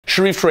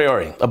Sharif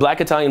Traore, a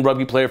black Italian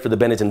rugby player for the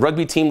Benetton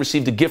rugby team,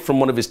 received a gift from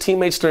one of his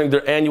teammates during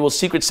their annual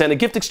Secret Santa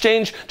gift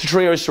exchange. To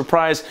Traore's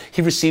surprise,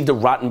 he received a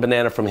rotten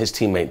banana from his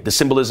teammate. The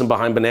symbolism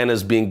behind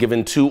bananas being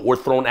given to or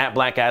thrown at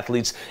black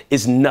athletes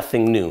is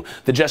nothing new.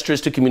 The gesture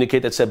is to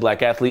communicate that said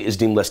black athlete is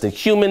deemed less than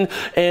human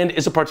and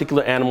is a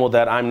particular animal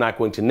that I'm not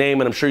going to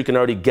name, and I'm sure you can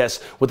already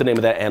guess what the name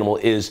of that animal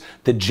is.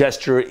 The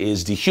gesture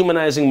is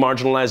dehumanizing,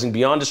 marginalizing,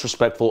 beyond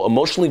disrespectful,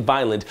 emotionally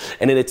violent,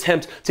 and an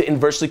attempt to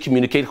inversely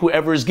communicate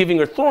whoever is giving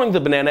or throwing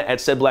the banana at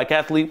said black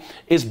athlete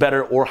is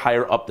better or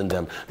higher up than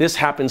them. This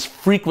happens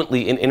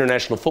frequently in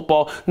international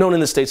football, known in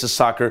the States as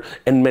soccer,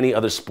 and many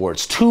other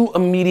sports. Two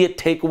immediate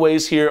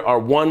takeaways here are: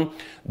 one,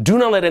 do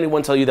not let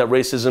anyone tell you that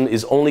racism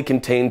is only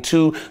contained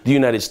to the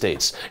United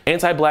States.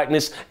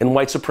 Anti-blackness and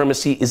white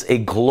supremacy is a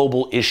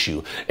global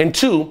issue. And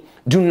two,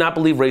 do not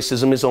believe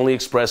racism is only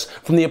expressed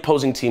from the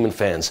opposing team and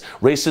fans.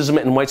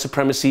 Racism and white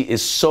supremacy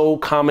is so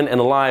common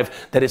and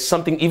alive that it's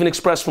something even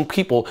expressed from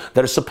people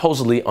that are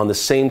supposedly on the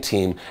same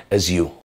team as you.